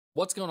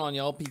What's going on,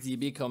 y'all?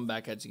 PTB coming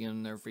back at you again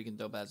in another freaking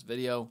dope ass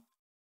video.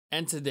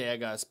 And today I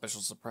got a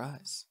special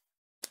surprise.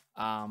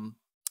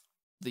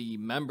 The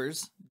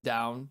members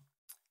down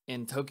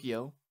in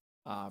Tokyo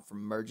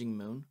from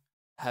Mergingmoon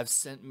have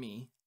sent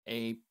me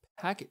a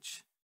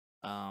package.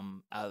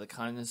 Out of the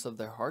kindness of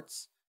their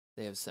hearts,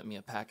 they have sent me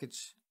a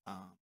package.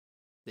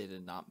 They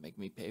did not make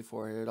me pay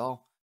for it at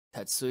all.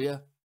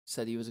 Tetsuya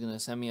said he was going to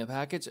send me a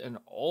package, and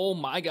oh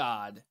my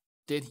god,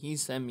 did he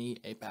send me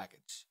a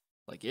package.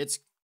 Like, it's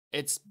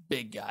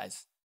big,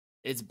 guys.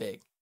 It's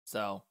big.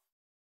 So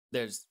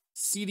there's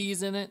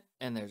CDs in it,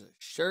 and there's a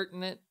shirt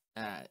in it.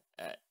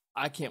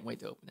 I can't wait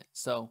to open it.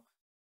 So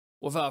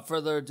without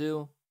further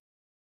ado,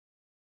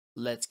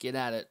 let's get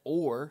at it.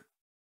 Or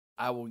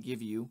I will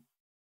give you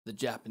the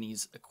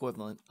Japanese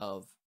equivalent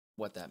of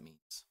what that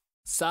means.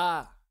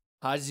 Sa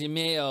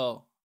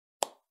hajime-yo.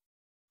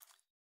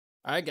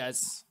 All right,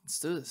 guys, let's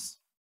do this.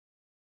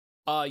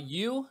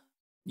 Yuto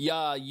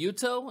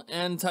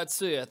and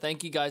Tatsuya,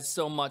 thank you guys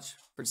so much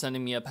for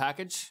sending me a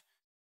package.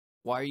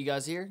 Why are you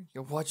guys here?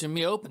 You're watching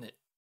me open it.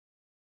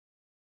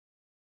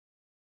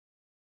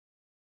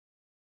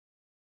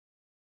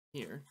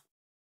 Here.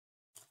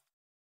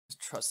 This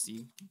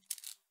trusty.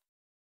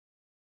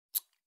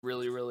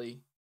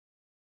 Really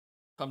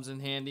comes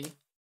in handy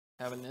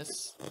having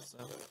this. So,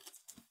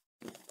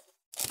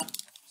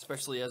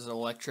 especially as an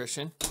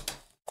electrician.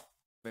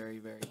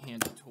 Very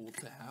handy tool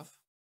to have.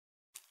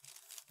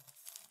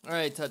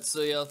 Alright,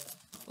 Tatsuya,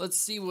 let's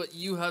see what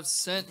you have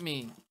sent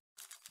me.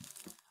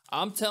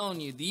 I'm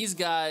telling you, these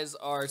guys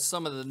are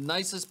some of the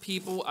nicest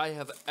people I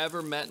have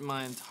ever met in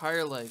my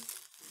entire life.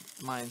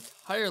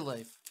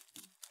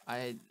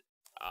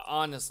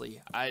 Honestly,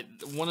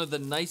 one of the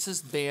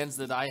nicest bands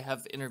that I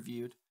have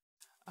interviewed.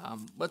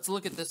 Let's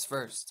look at this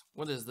first.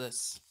 What is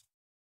this?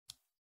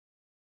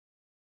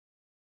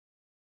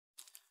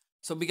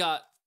 So we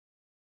got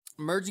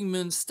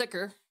Mergingmoon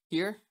sticker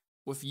here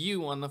with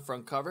you on the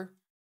front cover.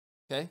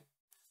 Okay,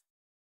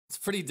 it's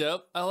pretty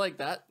dope. I like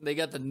that. They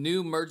got the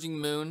new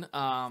Mergingmoon,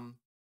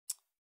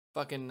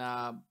 what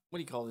do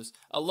you call this?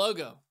 A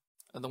logo,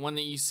 the one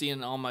that you see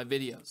in all my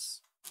videos.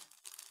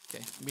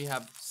 Okay, we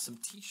have some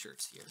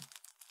t-shirts here.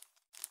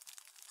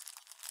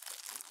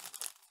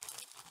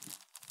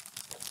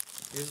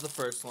 Here's the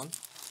first one.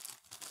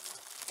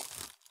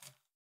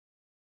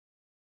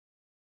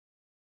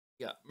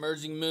 We got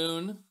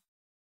Mergingmoon.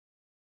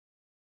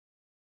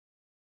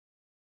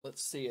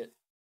 Let's see it.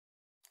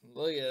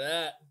 Look at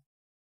that.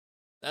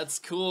 That's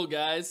cool,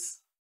 guys.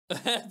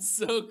 That's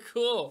so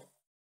cool.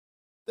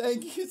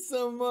 Thank you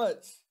so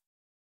much.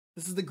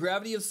 This is the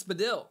Gravity of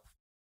Spadil.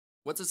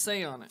 What's it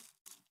say on it?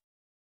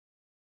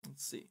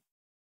 Let's see.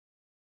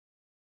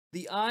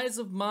 The eyes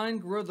of mine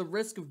grow the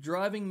risk of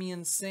driving me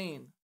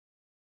insane.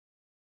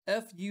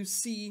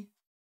 FUC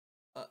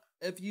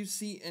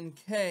and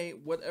K,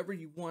 whatever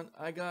you want.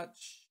 I got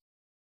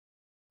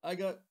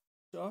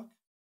shocked.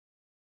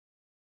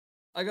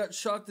 I got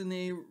shocked in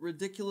a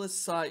ridiculous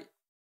sight,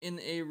 in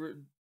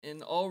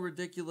all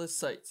ridiculous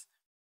sights.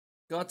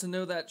 Got to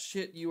know that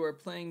shit you are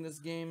playing this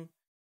game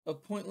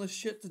of pointless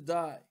shit to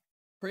die.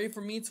 Pray for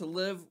me to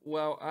live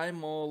while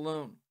I'm all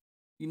alone.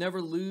 You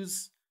never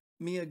lose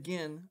me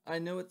again. I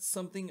know it's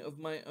something of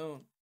my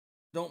own.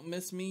 Don't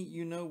miss me,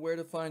 you know where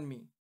to find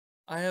me.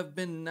 I have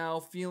been now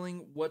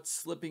feeling what's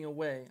slipping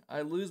away.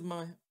 I lose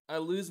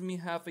me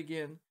half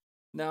again.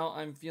 Now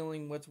I'm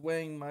feeling what's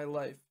weighing my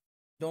life.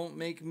 Don't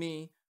make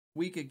me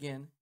weak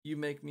again, you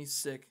make me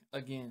sick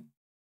again.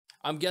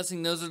 I'm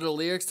guessing those are the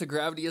lyrics to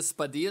Gravity of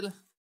Spadil.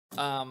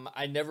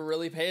 I never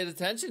really paid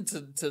attention to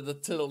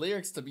the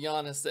lyrics, to be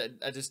honest.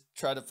 I just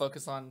try to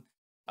focus on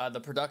the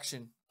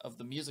production of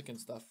the music and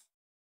stuff.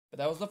 But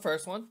that was the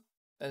first one.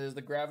 That is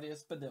the Gravity of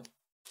Spadil.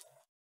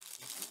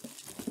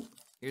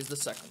 Here's the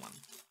second one.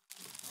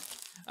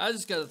 I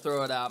just gotta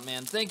throw it out,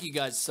 man. Thank you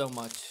guys so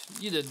much.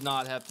 You did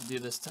not have to do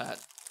this, Tat.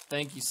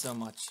 Thank you so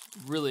much.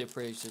 Really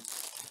appreciate it.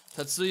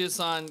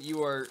 Tatsuya-san,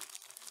 you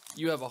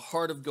have a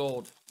heart of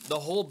gold. The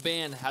whole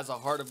band has a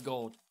heart of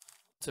gold,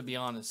 to be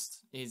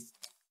honest. He's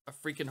a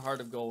freaking heart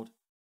of gold.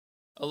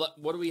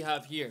 What do we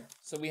have here?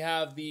 So we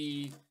have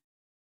the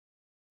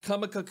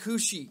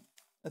Kamikakushi.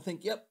 I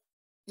think, yep.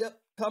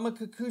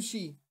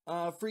 Kamikakushi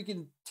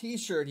freaking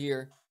t-shirt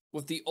here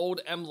with the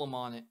old emblem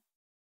on it.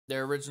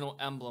 Their original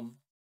emblem,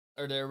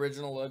 or their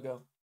original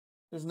logo.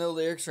 There's no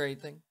lyrics or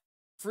anything.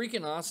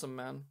 Freaking awesome,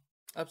 man.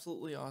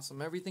 Absolutely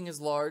awesome. Everything is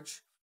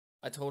large.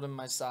 I told him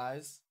my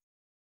size.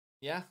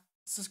 Yeah,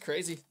 this is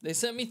crazy. They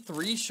sent me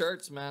 3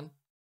 shirts, man.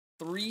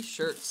 3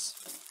 shirts.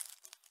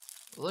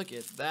 Look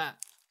at that.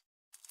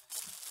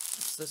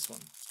 What's this one?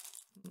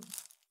 Right,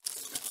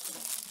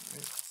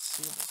 let's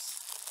see this.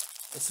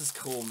 This is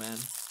cool, man.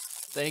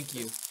 Thank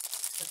you.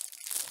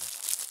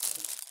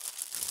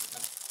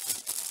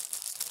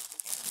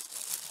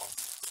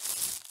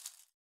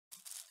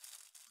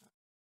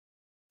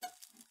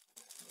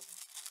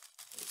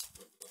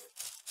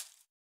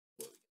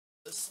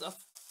 This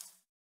stuff.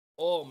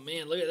 Oh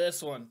man, look at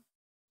this one.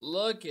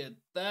 Look at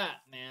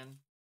that, man.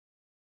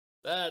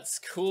 That's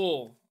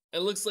cool. It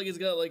looks like it's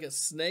got like a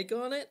snake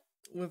on it.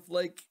 with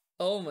like,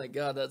 oh my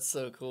god, that's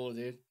so cool,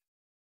 dude.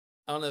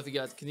 I don't know if you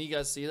guys, can you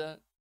guys see that?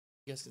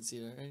 You guys can see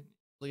that, right?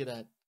 Look at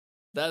that.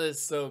 That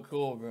is so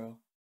cool, bro.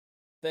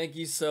 Thank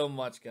you so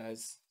much,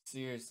 guys.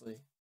 Seriously.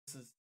 This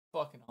is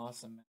fucking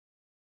awesome, man.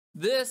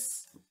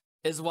 This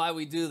is why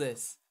we do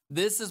this.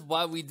 This is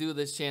why we do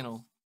this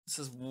channel. This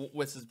is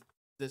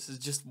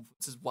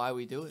why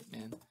we do it,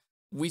 man.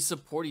 We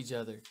support each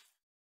other.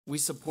 We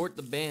support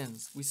the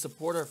bands. We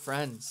support our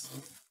friends.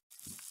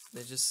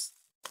 They're just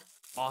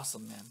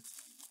awesome, man.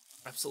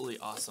 Absolutely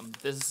awesome.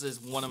 This is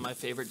one of my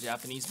favorite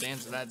Japanese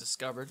bands that I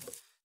discovered.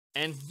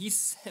 And he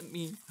sent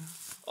me...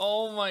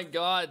 Oh my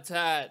god,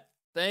 Tat.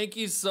 Thank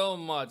you so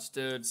much,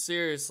 dude.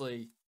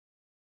 Seriously.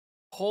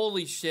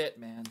 Holy shit,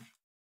 man.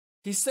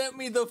 He sent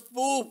me the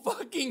full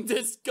fucking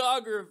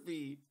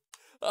discography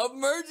of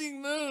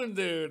Mergingmoon,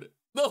 dude.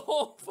 The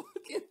whole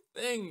fucking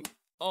thing.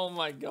 Oh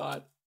my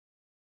god.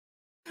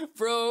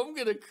 Bro, I'm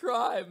gonna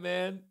cry,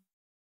 man.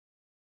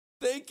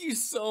 Thank you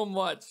so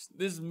much.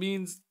 This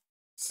means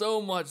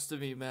so much to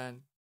me,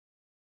 man.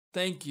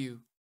 Thank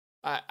you.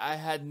 I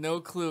had no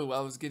clue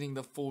I was getting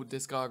the full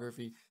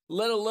discography,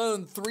 let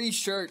alone 3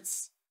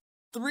 shirts.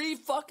 3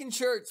 fucking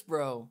shirts,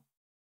 bro.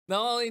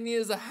 Now all I need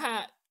is a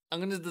hat. I'm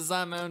gonna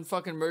design my own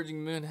fucking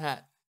Mergingmoon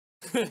hat.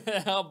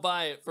 I'll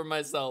buy it for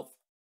myself.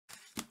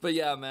 But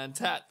yeah, man,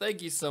 Tat,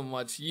 thank you so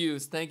much.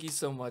 Yus, thank you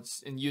so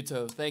much. And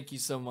Yuto, thank you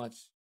so much.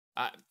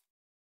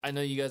 I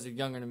know you guys are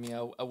younger than me.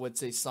 I would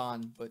say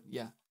San, but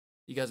yeah,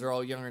 you guys are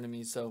all younger than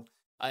me. So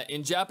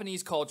in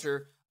Japanese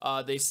culture,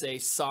 they say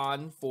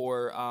San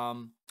for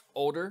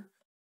older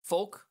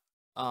folk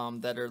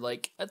that are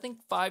like, I think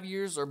 5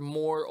 years or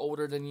more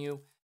older than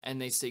you. And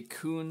they say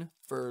kun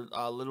for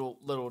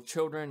little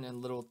children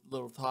and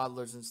little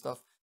toddlers and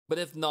stuff. But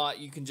if not,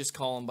 you can just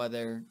call them by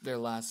their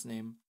last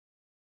name.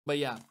 But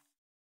yeah,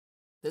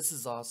 this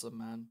is awesome,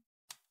 man.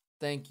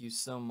 Thank you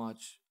so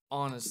much,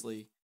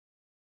 honestly.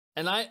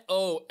 And I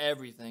owe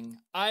everything.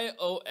 I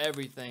owe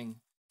everything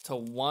to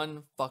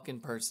one fucking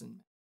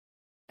person.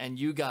 And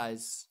you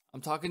guys,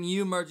 I'm talking to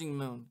you,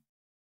 Mergingmoon.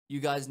 You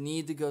guys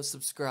need to go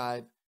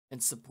subscribe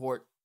and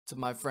support to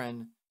my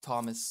friend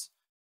Thomas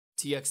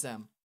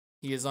TXM.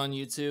 He is on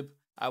YouTube.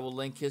 I will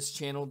link his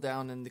channel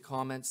down in the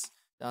comments,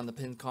 down the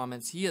pinned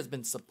comments. He has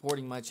been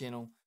supporting my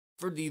channel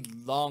for the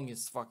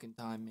longest fucking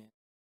time, man.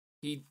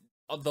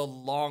 The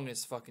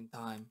longest fucking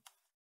time.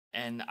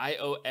 And I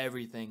owe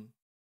everything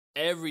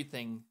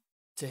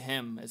to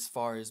him as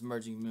far as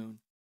Mergingmoon.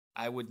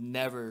 I would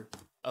never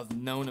have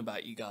known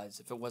about you guys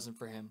if it wasn't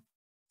for him.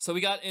 So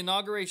we got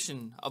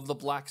Inauguration of the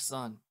Black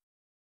Sun.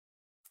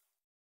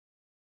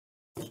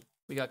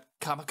 We got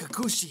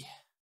Kamakakushi,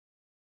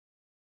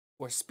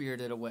 or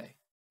Spirited Away.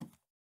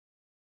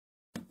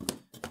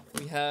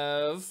 We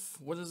have,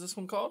 what is this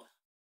one called?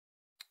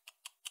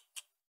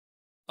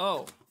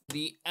 Oh,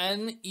 the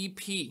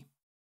NEP.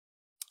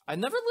 I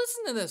never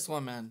listened to this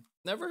one, man.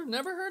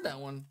 Never heard that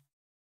one.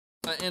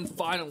 And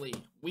finally,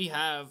 we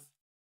have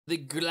The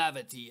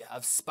Gravity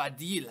of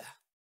Spadil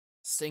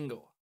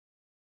single.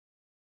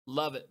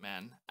 Love it,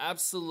 man.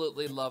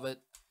 Absolutely love it.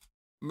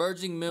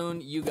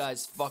 Mergingmoon, you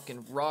guys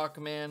fucking rock,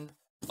 man.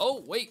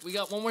 Oh, wait, we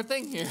got one more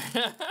thing here.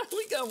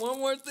 We got one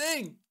more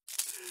thing.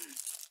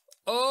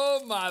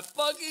 Oh my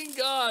fucking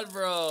god,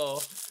 bro.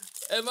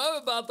 Am I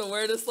about to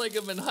wear this like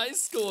I'm in high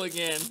school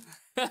again?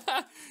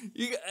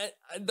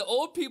 The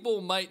old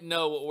people might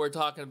know what we're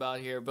talking about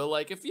here, but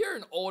like if you're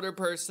an older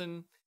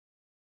person,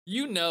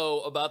 you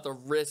know about the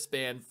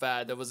wristband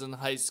fad that was in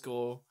high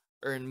school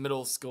or in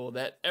middle school,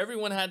 that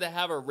everyone had to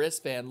have a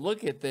wristband.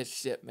 Look at this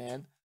shit,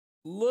 man.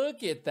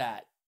 Look at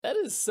that. That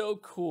is so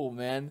cool,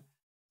 man.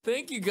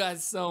 Thank you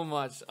guys so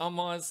much. I'm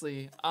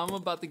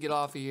about to get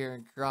off of here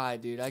and cry,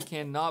 dude. I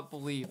cannot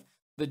believe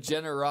the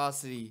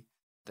generosity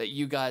that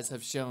you guys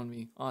have shown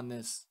me on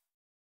this.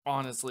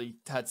 Honestly,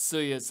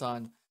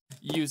 Tatsuya-san,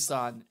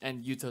 Yu-san,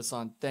 and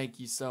Yuto-san, thank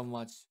you so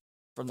much.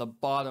 From the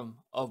bottom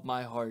of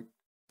my heart,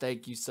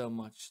 thank you so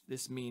much.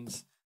 This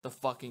means the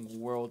fucking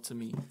world to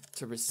me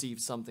to receive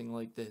something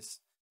like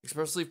this.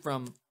 Especially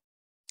from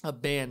a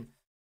band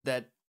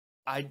that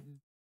I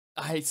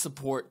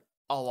support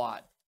a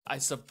lot. I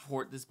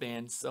support this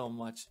band so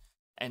much,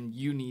 and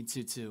you need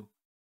to too.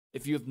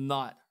 If you have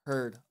not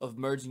heard of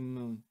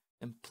Mergingmoon,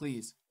 then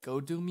please go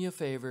do me a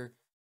favor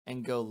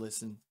and go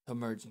listen to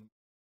Merging.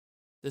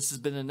 This has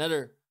been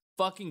another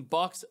fucking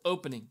box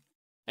opening.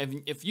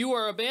 And if you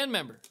are a band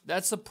member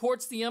that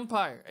supports the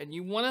Empire and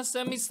you want to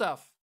send me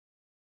stuff,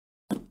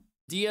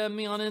 DM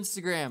me on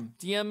Instagram,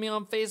 DM me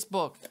on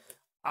Facebook.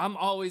 I'm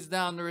always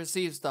down to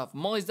receive stuff.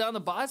 I'm always down to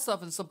buy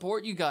stuff and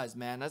support you guys,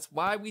 man. That's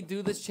why we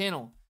do this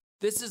channel.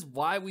 This is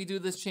why we do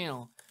this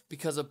channel,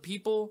 because of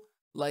people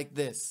like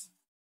this.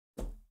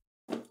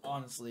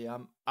 Honestly,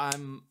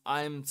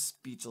 I'm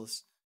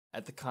speechless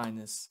at the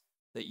kindness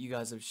that you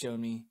guys have shown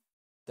me.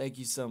 Thank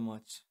you so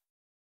much.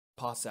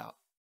 Pass out.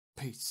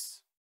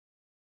 Peace.